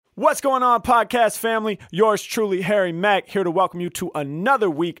What's going on, podcast family? Yours truly, Harry Mack, here to welcome you to another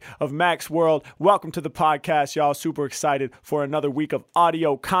week of Mac's World. Welcome to the podcast, y'all. Super excited for another week of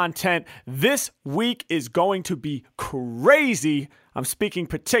audio content. This week is going to be crazy. I'm speaking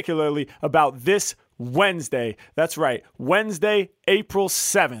particularly about this Wednesday. That's right, Wednesday, April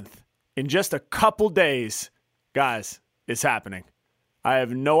 7th. In just a couple days, guys, it's happening. I have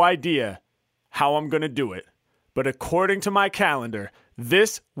no idea how I'm going to do it, but according to my calendar,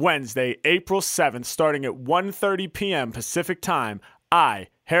 this Wednesday, April 7th, starting at 1:30 p.m. Pacific time, I,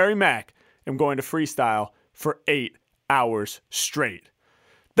 Harry Mack, am going to freestyle for 8 hours straight.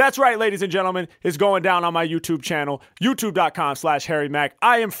 That's right, ladies and gentlemen. It's going down on my YouTube channel, youtube.com/HarryMack.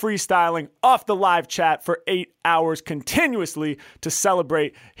 I am freestyling off the live chat for 8 hours continuously to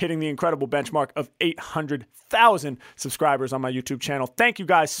celebrate hitting the incredible benchmark of 800,000 subscribers on my YouTube channel. Thank you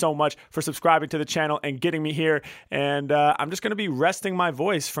guys so much for subscribing to the channel and getting me here. And I'm just going to be resting my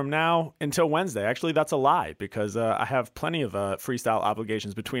voice from now until Wednesday. Actually, that's a lie because I have plenty of freestyle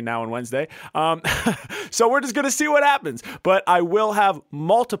obligations between now and Wednesday. So we're just going to see what happens. But I will have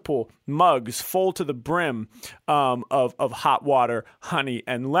multiple mugs full to the brim of hot water, honey,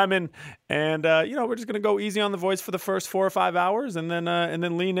 and lemon. And, we're just going to go easy on the voice for the first 4 or 5 hours and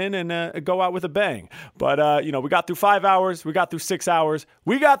then lean in and go out with a bang. But, we got through 5 hours. We got through 6 hours.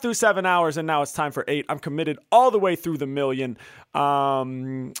 We got through 7 hours. And now it's time for 8. I'm committed all the way through the million. I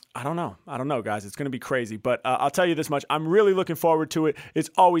don't know, guys. It's going to be crazy. But I'll tell you this much. I'm really looking forward to it. It's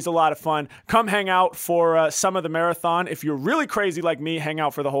always a lot of fun. Come hang out for some of the marathon. If you're really crazy like me, hang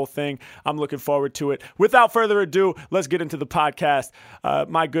out for the whole thing. I'm looking forward to it. Without further ado, let's get into the podcast.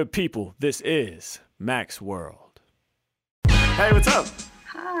 My good people, this is Mac's World. Hey, what's up?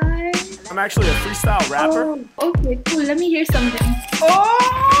 Hi. I'm actually a freestyle rapper. Oh, okay, cool. Let me hear something.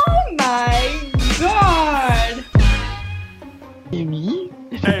 Oh my God. Me?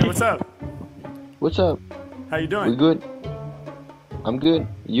 Hey, what's up? What's up? How you doing? We good? I'm good.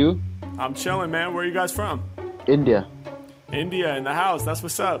 You? I'm chilling, man. Where are you guys from? India. India in the house. That's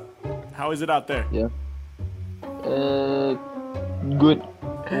what's up. How is it out there? Yeah. Good.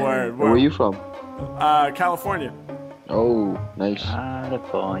 Where Where are you from? California. Oh, nice.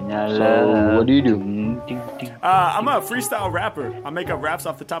 California. So, what do you do? I'm a freestyle rapper. I make up raps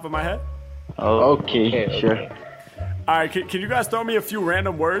off the top of my head. Oh, Okay, sure. All right, can you guys throw me a few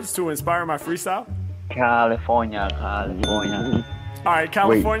random words to inspire my freestyle? California. All right,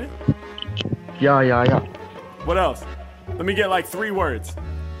 California. Yeah. What else? Let me get like 3 words.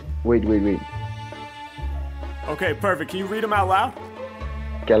 Wait. Okay, perfect. Can you read them out loud?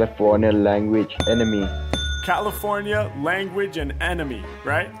 California language enemy. California, language, and enemy,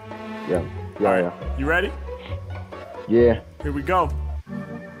 right? Yeah. You ready? Yeah. Here we go.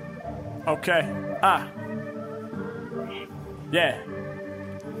 Okay. Yeah.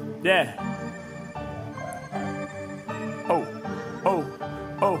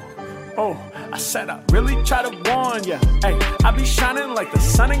 Oh. I said I really try to warn ya. Hey, I be shining like the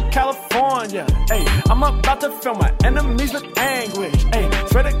sun in California. Hey, I'm about to fill my enemies with anguish. Hey,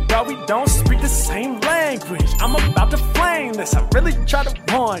 swear to God we don't speak the same language. I'm about to flame this. I really try to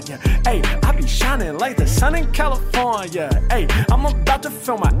warn ya. Hey, I be shining like the sun in California. Hey, I'm about to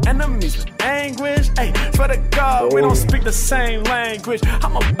fill my enemies with anguish. Hey, swear to God we don't speak the same language.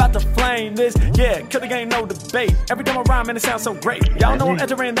 I'm about to flame this. Yeah, kill the game, no debate. Every time I rhyme and it sounds so great. Y'all know I'm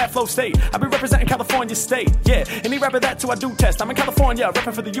entering that flow state. I be representing California state, yeah. Any rapper that too I do test. I'm in California,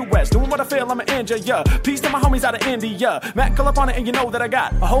 rapping for the U.S. Doing what I feel, I'ma injure ya. Peace to my homies out of India. Mac, call up on it and you know that I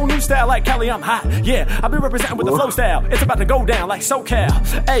got a whole new style like Cali, I'm hot. Yeah, I be representing with the flow style. It's about to go down like SoCal.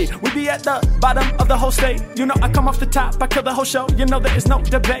 Hey, we be at the bottom of the whole state. You know I come off the top, I kill the whole show. You know there is no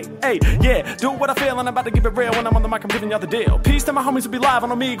debate. Hey, yeah, do what I feel and I'm about to keep it real. When I'm on the mic, I'm giving y'all the deal. Peace to my homies who be live on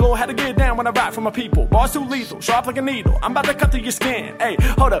Omegle. Had to get down when I rock for my people. Bars too lethal, sharp like a needle. I'm about to cut through your skin. Hey,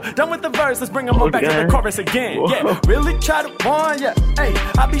 hold up, done with the verse, let's bring them all back to the chorus again. Yeah, really try to warn ya. Hey,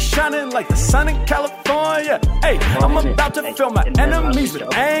 I be shining like the sun in California. Hey, I'm about to fill my enemies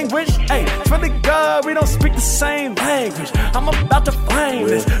with anguish. Hey, swear to God we don't speak the same language. I'm about to flame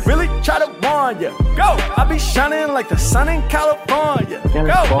this. Really try to warn ya. Go, I be shining like the sun in California. Go,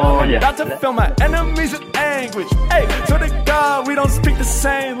 I'm about to fill my enemies with anguish. Hey, swear to God we don't speak the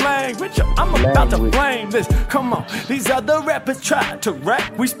same language. I'm about to flame this. Come on, these other rappers try to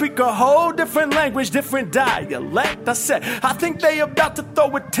rap. We speak a whole different language, different dialect. I said, I think they about to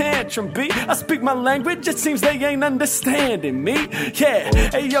throw a tantrum, B. I speak my language, it seems they ain't understanding me. Yeah,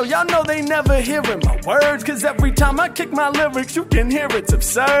 hey yo, y'all know they never hearing my words, cause every time I kick my my lyrics, you can hear it's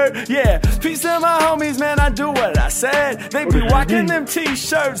absurd. Yeah, peace to my homies, man, I do what I said. They be rocking them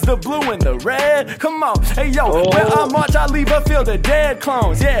t-shirts, the blue and the red. Come on, hey yo, when I march, I leave a field of dead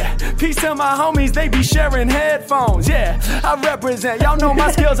clones. Yeah, peace to my homies, they be sharing headphones. Yeah, I represent, y'all know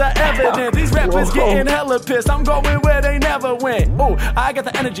my skills are evident. These rappers getting hella pissed, I'm going where they never went. Oh, I got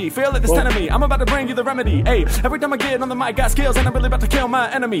the energy, feel it, this enemy. I'm about to bring you the remedy. Hey, every time I get on the mic, got skills, and I'm really about to kill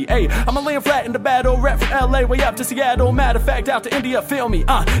my enemy. Hey, I'm a laying flat in the battle, rap from LA way up to Seattle. Matter of fact, out to India, feel me.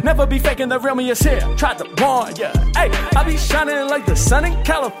 Never be faking, the real me is here. Tried to warn ya. Hey, I be shining like the sun in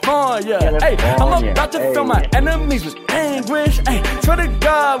California. Hey, I'm about to fill my enemies with anguish. Hey, swear to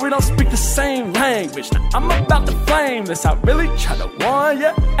God, we don't speak the same language. Now, I'm about to flame this. I really try to warn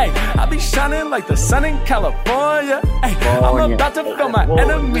ya. Hey, I be shining like the sun in California. Hey, I'm about to fill my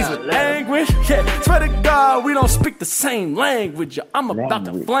enemies with anguish. Yeah, swear to God, we don't speak the same language. I'm about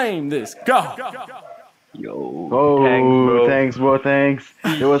to flame this. Go. Yo. Oh, thanks, bro. Thanks.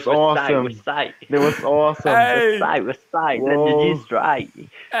 It was awesome. Recite. It was awesome. Hey. Recite. Let the G's right.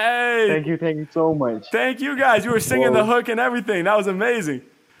 Hey. Thank you so much. Thank you guys. You were singing the hook and everything. That was amazing.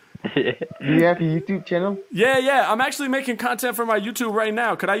 Do you have a YouTube channel? Yeah. I'm actually making content for my YouTube right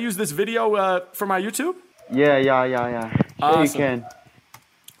now. Could I use this video for my YouTube? Yeah. Sure, Awesome. you can.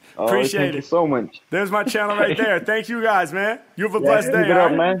 Oh, Appreciate thank it. you so much. There's my channel right there. Thank you guys, man. You have a blessed day. Keep it all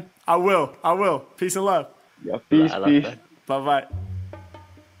up, right? man. I will. Peace and love. Yeah, peace. Bye-bye.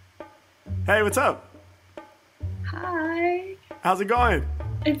 Hey, what's up? Hi. How's it going?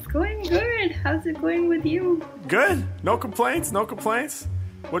 It's going good. How's it going with you? Good. No complaints.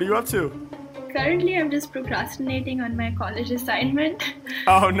 What are you up to? Currently, I'm just procrastinating on my college assignment.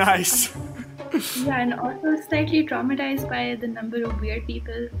 Oh, nice. Yeah, and also slightly traumatized by the number of weird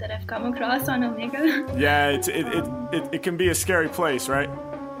people that I've come across on Omega. Yeah, it can be a scary place, right?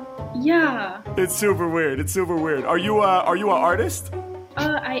 Yeah. It's super weird. Are you an artist?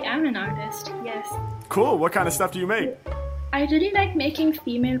 I am an artist, yes. Cool. What kind of stuff do you make? I really like making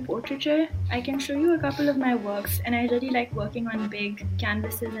female portraiture. I can show you a couple of my works, and I really like working on big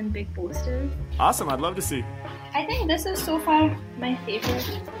canvases and big posters. Awesome. I'd love to see. I think this is so far my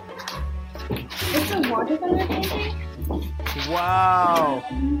favorite. It's a watercolor painting. Wow.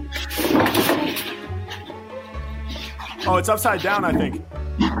 Oh, it's upside down, I think.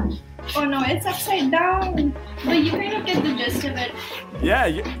 Oh no, it's upside down. But you kind of get the gist of it. Yeah,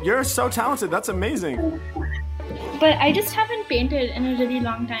 you're so talented. That's amazing. But I just haven't painted in a really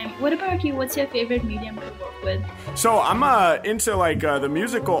long time. What about you? What's your favorite medium to work with? So I'm into the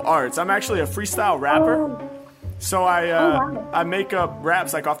musical arts. I'm actually a freestyle rapper. Oh. So I make up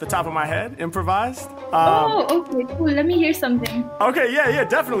raps like off the top of my head, improvised. Okay, cool. Let me hear something. Okay, yeah,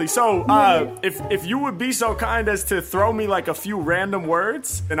 definitely. So if you would be so kind as to throw me like a few random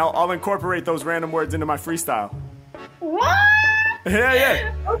words, and I'll incorporate those random words into my freestyle. What?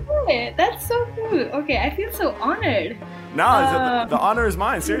 Yeah. Okay, that's so cool. Okay, I feel so honored. No, the honor is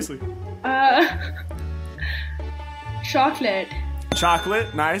mine. Seriously. Chocolate.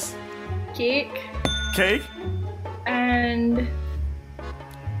 Chocolate, nice. Cake. And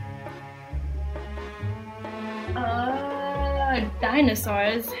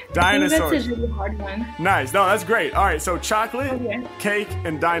dinosaurs. I think that's a really hard one. Nice. No, that's great. All right, so chocolate, Okay. cake,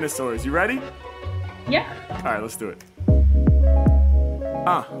 and dinosaurs. You ready? Yeah. All right, let's do it.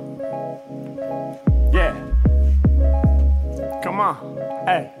 Yeah. Come on.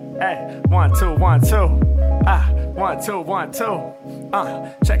 Hey. 1, 2, 1, 2. 1, 2, 1, 2.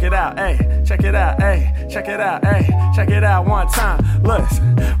 Check it out, ayy. Check it out, ayy. Check it out, ayy. Check it out one time.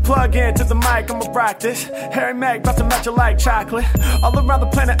 Listen, plug into the mic, I'ma rock this. Harry Mack, about to match you like chocolate. All around the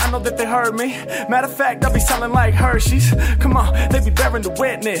planet, I know that they heard me. Matter of fact, I'll be selling like Hershey's. Come on, they be bearing the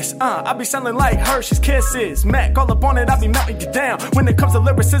witness. I be selling like Hershey's Kisses. Mac, all up on it, I be melting you down. When it comes to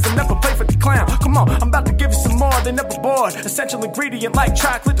lyricism, never play for the clown. Come on, I'm about to give you some more, they never bored. Essential ingredient like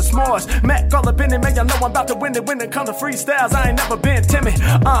chocolate to s'mores. Mac, all up in it, man, y'all know I'm about to win it. When it comes to freestyles, I ain't never been timid.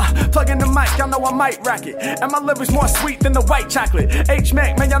 Plug in the mic, y'all know I might rock it. And my lyrics more sweet than the white chocolate.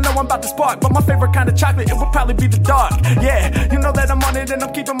 H-Mac, man, y'all know I'm about to spark. But my favorite kind of chocolate, it would probably be the dark. Yeah, you know that I'm on it and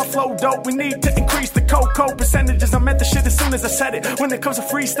I'm keeping my flow dope. We need to increase the cocoa percentages. I meant the shit as soon as I said it. When it comes to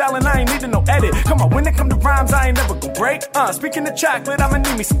freestyling, I ain't needing no edit. Come on, when it comes to rhymes, I ain't never gonna break. Speaking of chocolate, I'ma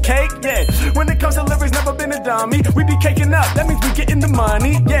need me some cake. Yeah, when it comes to lyrics, never been a dummy. We be caking up, that means we getting the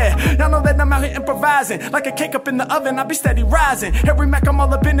money. Yeah, y'all know that I'm out here improvising. Like a cake up in the oven, I be steady rising. Harry Mack, I'm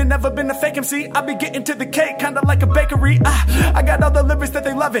all up in it, never been a fake MC. I be getting to the cake, kinda like a bakery. I got all the lyrics that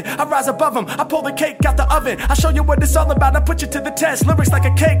they love it. I rise above them, I pull the cake out the oven. I show you what it's all about, I put you to the test. Lyrics like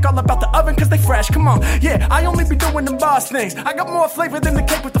a cake, all about the oven, cause they fresh. Come on, yeah, I only be doing them boss things. I got more flavor than the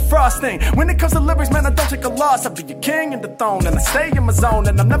cake with the frosting. When it comes to lyrics, man, I don't take a loss. I be your king in the throne, and I stay in my zone.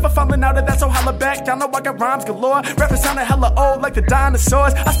 And I'm never falling out of that, so holla back. Y'all know I got rhymes galore. Rappers sounding hella old like the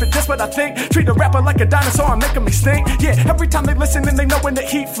dinosaurs. I spit just what I think. Treat a rapper like a dinosaur, I'm making me stink. Yeah, every time they listen and they know when the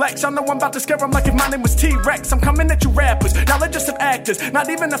heat flex. Y'all know I'm about to scare them like if my name was T-Rex. I'm coming at you rappers, now they're just some actors. Not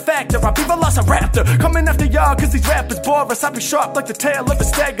even a factor, I be Velociraptor. Coming after y'all cause these rappers bore us. I be sharp like the tail of a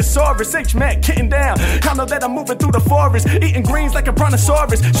Stegosaurus. H-Mac, getting down. Y'all know that I'm moving through the forest. Eating greens like a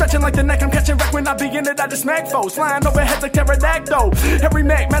brontosaurus. Stretching like the neck, I'm catching wreck when I be in it. I just smack foes. Flying over heads like pterodactyl. Harry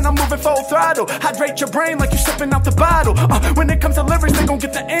Mack, man, I'm moving full throttle. Hydrate your brain like you sipping out the bottle. When it comes to lyrics, they gon'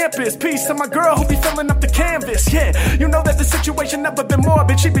 get the ampest. Peace to my girl who be filling up the canvas. Yeah, you know that the situation never been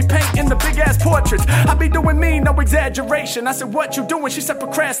morbid. She be painting the big ass portraits. I be doing me, no exaggeration. I said, what you doing? She said,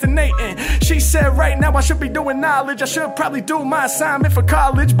 procrastinating. She said, right now I should be doing knowledge. I should probably do my assignment for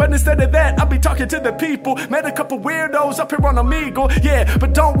college. But instead of that, I'll be talking to the people. Met a couple weirdos up here on Omegle. Yeah,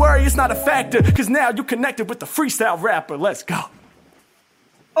 but don't worry, it's not a factor. Cause now you connected with the freestyle rapper. Let's go.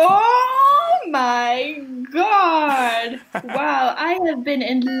 Oh my god. Wow, I have been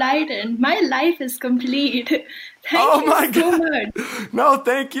enlightened. My life is complete. Thank you so much. No,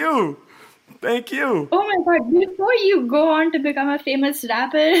 thank you. Thank you. Oh my god, before you go on to become a famous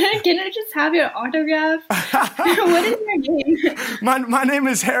rapper, can I just have your autograph? What is your name? My name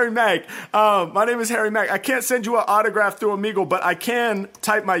is Harry Mack. My name is Harry Mack. I can't send you an autograph through Omegle, but I can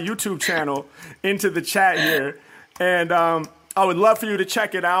type my YouTube channel into the chat here. And I would love for you to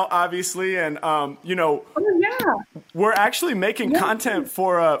check it out, obviously. And, you know, we're actually making content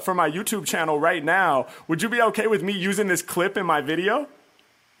for my YouTube channel right now. Would you be okay with me using this clip in my video?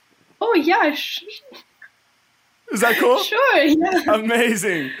 Oh, yeah. Is that cool? Sure, yeah.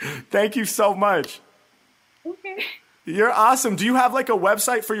 Amazing. Thank you so much. Okay. You're awesome. Do you have like a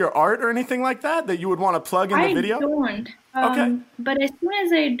website for your art or anything like that you would want to plug in the video? I don't. Okay. But as soon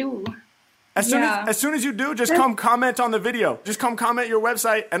as I do. As soon as you do, just come comment on the video. Just come comment your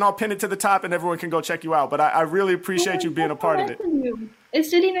website and I'll pin it to the top and everyone can go check you out. But I really appreciate you being a part of it.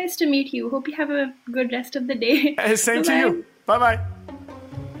 It's really nice to meet you. Hope you have a good rest of the day. Hey, same to you. Bye-bye.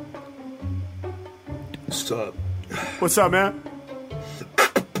 What's up? What's up, man?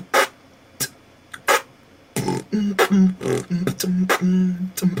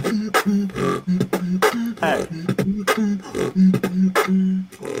 Hey.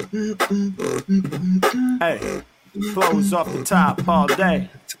 Hey. Flows off the top all day.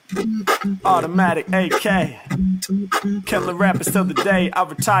 Automatic AK. Killing rappers till the day I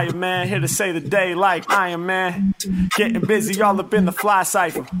retire, man. Here to say the day like Iron Man. Getting busy all up in the fly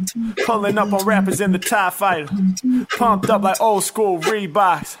cipher. Pulling up on rappers in the TIE Fighter. Pumped up like old school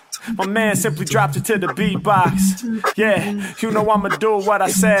Reeboks. My man simply dropped it to the beatbox. Yeah, you know I'ma do what I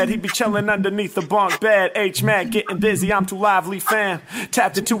said. He be chilling underneath the bunk bed. H-Mac getting busy, I'm too lively, fam.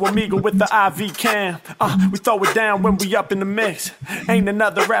 Tapped into Omegle with the IV cam. We throw it down when we up in the mix. Ain't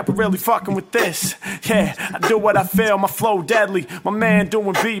another rapper really fucking with this. Yeah, I do what I feel, my flow deadly. My man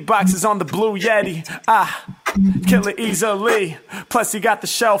doing beatboxes on the Blue Yeti. Kill it easily. Plus he got the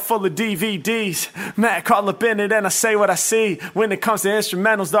shelf full of DVDs. Matt all up in it and I say what I see. When it comes to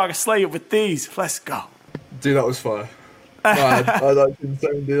instrumentals, dog, I slay it with these. Let's go. Dude, that was fire. Man, that's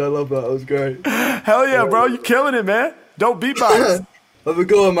insane, dude. I love that. That was great. Hell yeah, bro. You killing it, man. Don't beatbox. Have a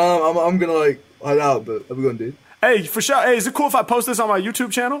good one, man. I'm gonna like hide out, but have a good one, dude. Hey, for sure. Hey, is it cool if I post this on my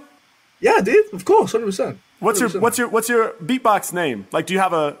YouTube channel? Yeah, dude. Of course, 100%. What's your beatbox name? Like, do you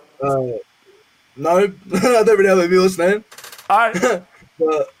have a? No, I don't really have a viewers name. All right.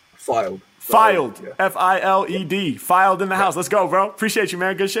 But Filed. Yeah. F-I-L-E-D. Filed in the house. Let's go, bro. Appreciate you,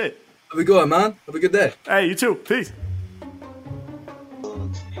 man. Good shit. Have a good one, man. Have a good day. Hey, you too. Peace.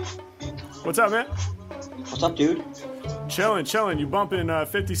 What's up, man? What's up, dude? Chilling. You bumping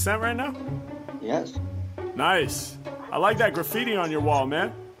 50 Cent right now? Yes. Nice. I like that graffiti on your wall,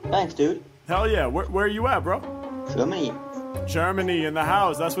 man. Thanks, dude. Hell yeah. Where are you at, bro? Germany in the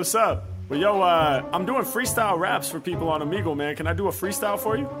house. That's what's up. Well, yo, I'm doing freestyle raps for people on Omegle, man. Can I do a freestyle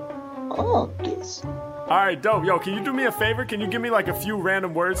for you? Oh, please. All right, dope. Yo, can you do me a favor? Can you give me like a few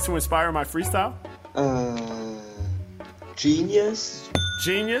random words to inspire my freestyle? Genius.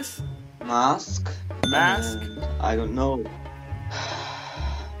 Mask. I don't know.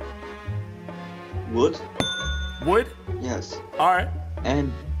 Wood. Yes. All right.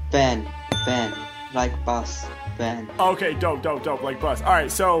 And van. Like bus. Van. Okay, dope, like bus. All right,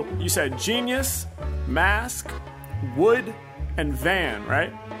 so you said genius, mask, wood, and van,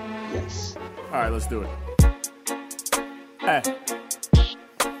 right? Yes. All right, let's do it. Hey.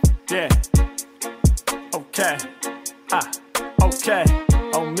 Yeah. Okay. Okay.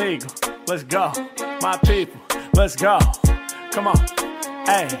 Omegle. Let's go. My people. Let's go. Come on.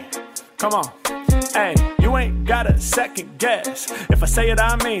 Hey. Come on. Hey, you ain't got a second guess. If I say it,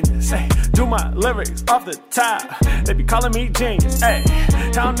 I mean this. Hey, do my lyrics off the top. They be calling me genius. Hey,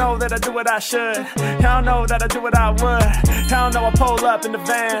 y'all know that I do what I should. Y'all know that I do what I would. Y'all know I pull up in the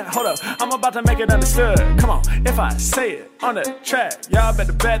van. Hold up, I'm about to make it understood. Come on, if I say it on the track, y'all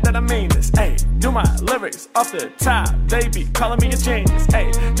better bet that I mean this. Hey, do my lyrics off the top. They be calling me a genius.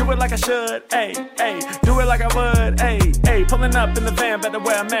 Hey, do it like I should. Hey, do it like I would. Hey, pulling up in the van, better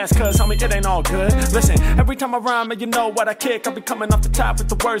wear a mask, cause homie, it ain't all good. Listen, every time I rhyme and you know what I kick, I'll be coming off the top with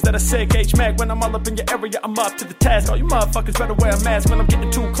the words that are sick. H-Mac, when I'm all up in your area, I'm up to the task. All you motherfuckers better wear a mask when I'm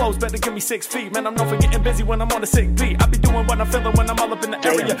getting too close. Better give me 6 feet, man, I'm known for getting busy when I'm on a sick beat. I be doing what I'm feeling when I'm all up in the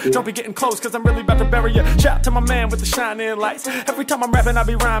area. Don't be getting close, cause I'm really about to bury you. Shout out to my man with the shining lights. Every time I'm rapping, I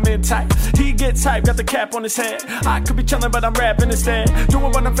be rhyming tight. He gets hype, got the cap on his head. I could be chilling, but I'm rapping instead.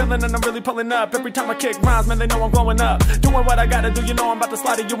 Doing what I'm feeling and I'm really pulling up. Every time I kick rhymes, man, they know I'm blowing up. Doing what I gotta do, you know I'm about to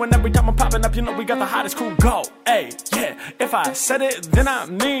slide at you. And every time I'm popping up, you know we got the hottest crew. Go, hey, yeah. If I said it, then I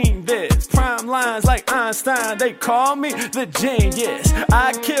mean this. Prime lines like Einstein, they call me the genius.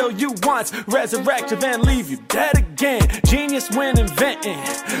 I kill you once, resurrect you, then leave you dead again. Genius when inventing.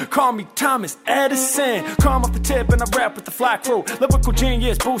 Call me Thomas Edison. Calm off the tip and I rap with the fly crew. Lyrical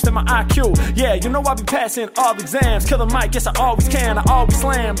genius boosting my IQ. Yeah, you know I be passing all exams. Kill a mic, yes I always can. I always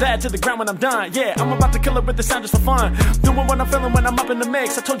slam that to the ground when I'm done. Yeah, I'm about to kill it with the sound just for fun. Doing what I'm feeling when I'm up in the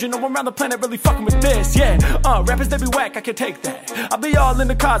mix. I told you no one around the planet really fucking with this. Yeah, rappers they be whack, I can take that. I'll be all in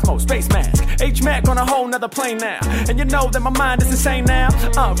the cosmos, space mask. H-Mac on a whole nother plane now. And you know that my mind is insane now.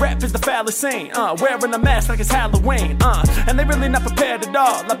 Rap is the foulest scene. Wearing a mask like it's Halloween. And they really not prepared at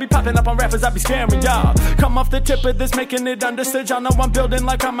all. I be popping up on rappers, I be scaring y'all. Come off the tip of this, making it understood. Y'all know I'm building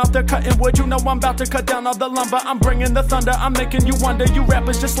like I'm out there cutting wood. You know I'm about to cut down all the lumber. I'm bringing the thunder, I'm making you wonder. You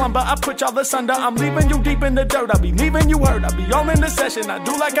rappers just slumber, I put y'all asunder. I'm leaving you deep in the dirt, I'll be leaving you hurt. I'll be all in the session, I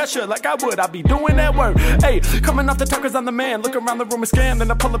do like I should, like I would. I'll be doing that work. Hey, coming off the top cause I'm the man. Look around the room and scan,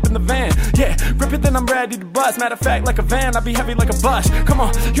 then I pull up in the van. Yeah, rip it then I'm ready to bust. Matter of fact, like a van, I be heavy like a bus. Come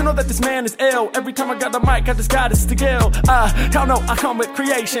on, you know that this man is ill. Every time I got the mic, I just got it skill. Y'all know I come with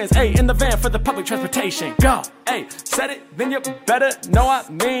creations. Hey, in the van for the public transportation. Go, hey, said it, then you better know I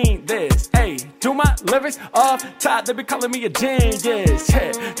mean this. Hey, do my lyrics off top, they be calling me a genius.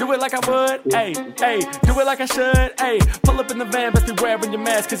 Yeah, do it like I would. Hey, do it like I should. Hey, pull up in the van, best be wearing your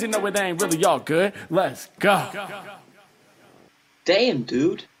mask, cause you know it ain't really all good. Let's go. Damn,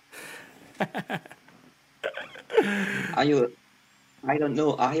 dude. Are you, I don't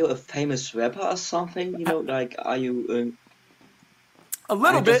know, are you a famous rapper or something? You know, like, are you a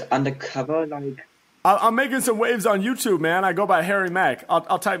little bit just undercover, like? I'm making some waves on YouTube, man. I go by Harry Mack.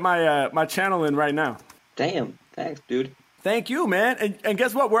 I'll type my channel in right now. Damn, thanks, dude. Thank you, man. And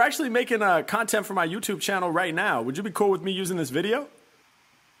guess what? We're actually making content for my YouTube channel right now. Would you be cool with me using this video?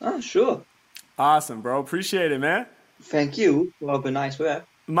 Oh, sure. Awesome, bro. Appreciate it, man. Thank you for the nice work.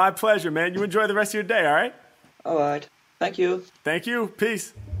 My pleasure, man. You enjoy the rest of your day, all right? All right. Thank you. Thank you.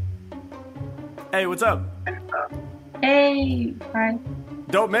 Peace. Hey, what's up? Hey, hi.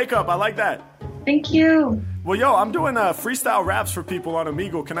 Dope makeup. I like that. Thank you. Well, yo, I'm doing freestyle raps for people on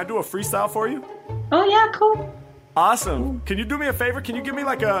Omegle. Can I do a freestyle for you? Oh, yeah, cool. Awesome. Can you do me a favor? Can you give me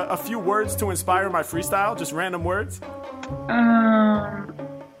like a few words to inspire my freestyle? Just random words?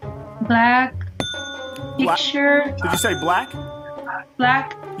 Black. Picture. Did you say black?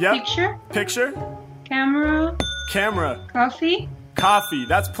 Black. Yep. Picture. Picture. Camera. Camera. Coffee. Coffee.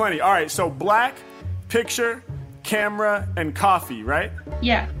 That's plenty. All right. So black, picture, camera, and coffee, right?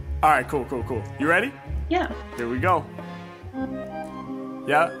 Yeah. All right. Cool. You ready? Yeah. Here we go.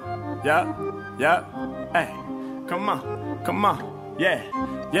 Yeah. Hey. Come on. Yeah.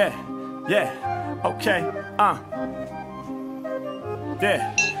 Okay.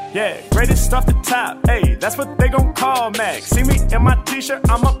 Yeah, greatest off the top, hey, that's what they gon' call Mac. See me in my t-shirt,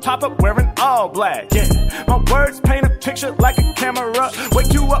 I'ma pop up wearing all black, yeah. My words paint a picture like a camera.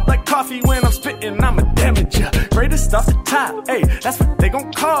 Wake you up like coffee when I'm spitting, I'ma damage ya. Greatest off the top, hey, that's what they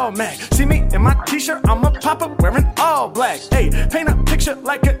gon' call Mac. See me in my t-shirt, I'ma pop up wearing all black, hey. Paint a picture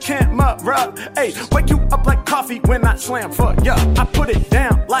like a camera, hey. Wake you up like coffee when I slam for ya. I put it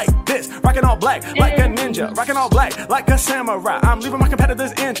down like this, rockin' all black like a ninja, rockin' all black like a samurai. I'm leaving my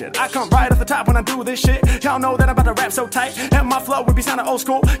competitors in legend. I come right off the top when I do this shit. Y'all know that I'm about to rap so tight, and my flow would be sounding old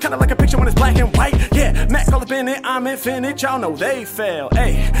school, kinda like a picture when it's black and white. Yeah, Mac all up in it, I'm infinite. Y'all know they fail.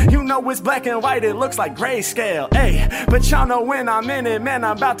 Ayy, you know it's black and white, it looks like grayscale. Ayy, but y'all know when I'm in it, man,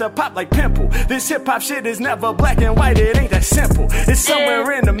 I'm about to pop like pimple. This hip hop shit is never black and white, it ain't that simple. It's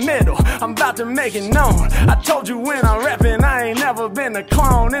somewhere in the middle. I'm about to make it known. I told you when I'm rapping, I ain't never been a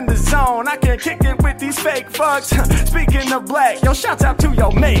clone. In the zone, I can kick it with these fake fucks. Speaking of black, yo, shouts out to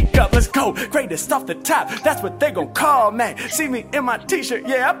your makeup. Let's go, greatest off the top. That's what they gon' call Mac. See me in my t-shirt,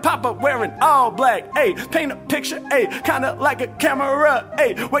 yeah, I pop up wearing all black. Ayy, paint a picture, ayy, kinda like a camera.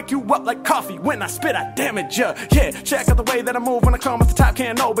 Ayy, wake you up like coffee. When I spit, I damage ya. Yeah, check out the way that I move when I come off the top.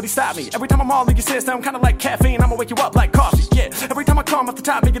 Can't nobody stop me. Every time I'm all in your system, kinda like caffeine. I'ma wake you up like coffee. Yeah, every time I come off the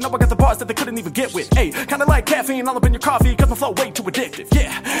top, you know I got the bars that they couldn't even get with. Ayy, kinda like caffeine all up in your coffee, cause my flow way too addictive.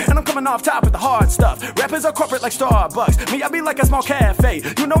 Yeah, and I'm coming off top with the hard stuff. Rappers are corporate like Starbucks. Me, I be like a small cafe.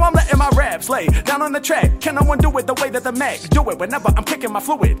 You know I'm letting my raps lay down on the track. Can no one do it the way that the Mac do it? Whenever I'm kicking my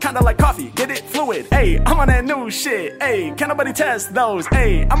fluid, kinda like coffee, get it? Fluid. Ayy, I'm on that new shit. Ayy, can nobody test those?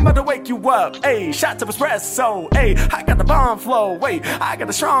 Ayy, I'm about to wake you up. Ayy, shots of espresso. Ayy, I got the bomb flow. Wait, I got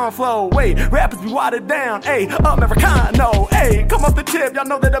the strong flow. Wait, rappers be watered down. Ayy, Americano. Ayy, come off the tip. Y'all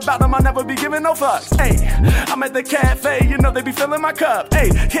know that about them I'll never be giving no fucks. Ayy, I'm at the cafe. You know they be filling my cup.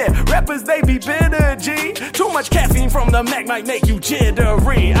 Ayy, yeah, rappers they be bitter, G. Too much caffeine from the Mac might make you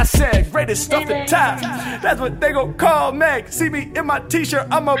jittery. I said greatest stuff at top. That's what they gon' call Mac. See me in my t-shirt,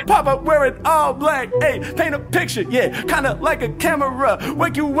 I'ma pop up wearing all black. Ayy, paint a picture, yeah, kinda like a camera.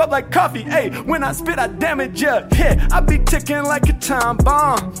 Wake you up like coffee, ayy, when I spit I damage ya. Yeah, I be ticking like a time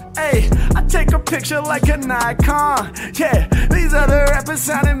bomb. Ayy, I take a picture like an icon. Yeah, these other rappers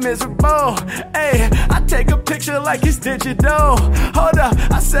sounding miserable. Ayy, I take a picture like it's digital. Hold up,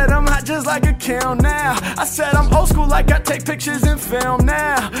 I said I'm hot just like a kiln now. I said I'm old school like I take pictures in film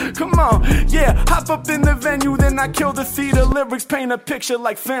now. Come on, yeah, hop up in the venue, then I kill the theater. Lyrics paint a picture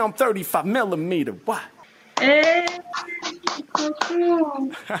like film 35mm. What? Hey, so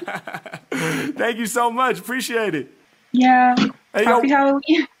cool. Thank you so much. Appreciate it. Yeah. Hey, Happy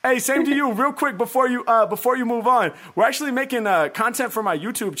Halloween. Hey, same to you. Real quick before you move on, we're actually making content for my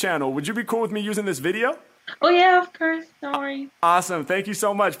YouTube channel. Would you be cool with me using this video? Oh yeah, of course. Don't worry. Awesome. Thank you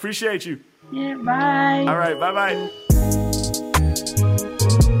so much. Appreciate you. Yeah. Bye. All right. Bye bye.